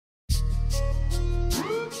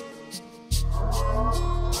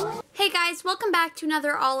guys, welcome back to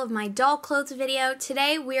another all of my doll clothes video.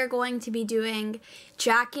 Today we are going to be doing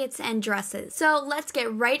jackets and dresses. So let's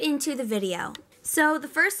get right into the video. So the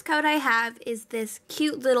first coat I have is this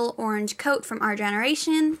cute little orange coat from Our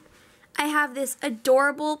Generation. I have this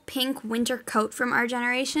adorable pink winter coat from Our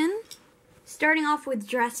Generation. Starting off with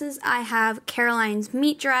dresses, I have Caroline's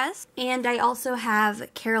meat dress, and I also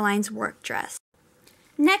have Caroline's work dress.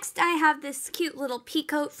 Next, I have this cute little pea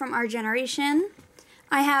coat from Our Generation.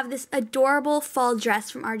 I have this adorable fall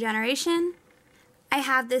dress from Our Generation. I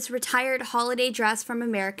have this retired holiday dress from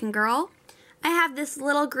American Girl. I have this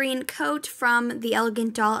little green coat from The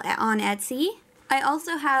Elegant Doll on Etsy. I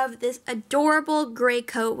also have this adorable gray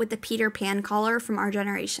coat with the Peter Pan collar from Our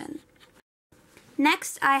Generation.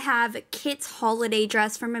 Next, I have Kit's holiday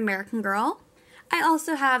dress from American Girl. I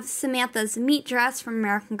also have Samantha's meat dress from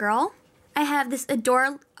American Girl. I have this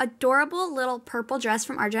adorable little purple dress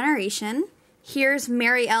from Our Generation. Here's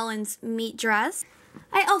Mary Ellen's meat dress.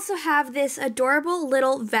 I also have this adorable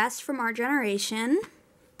little vest from Our Generation,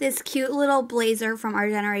 this cute little blazer from Our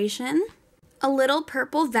Generation, a little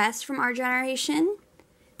purple vest from Our Generation,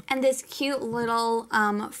 and this cute little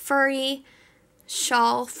furry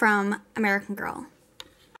shawl from American Girl.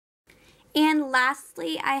 And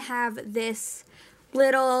lastly, I have this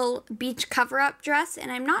little beach cover-up dress,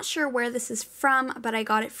 and I'm not sure where this is from, but I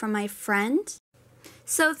got it from my friend.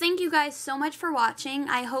 So thank you guys so much for watching.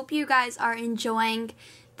 I hope you guys are enjoying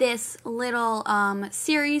this little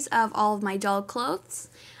series of all of my doll clothes.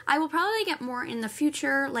 I will probably get more in the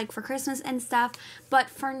future, like for Christmas and stuff, but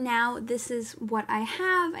for now, this is what I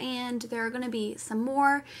have, and there are going to be some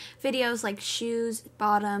more videos like shoes,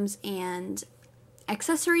 bottoms, and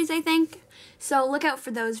accessories, I think. So look out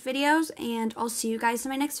for those videos, and I'll see you guys in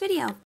my next video.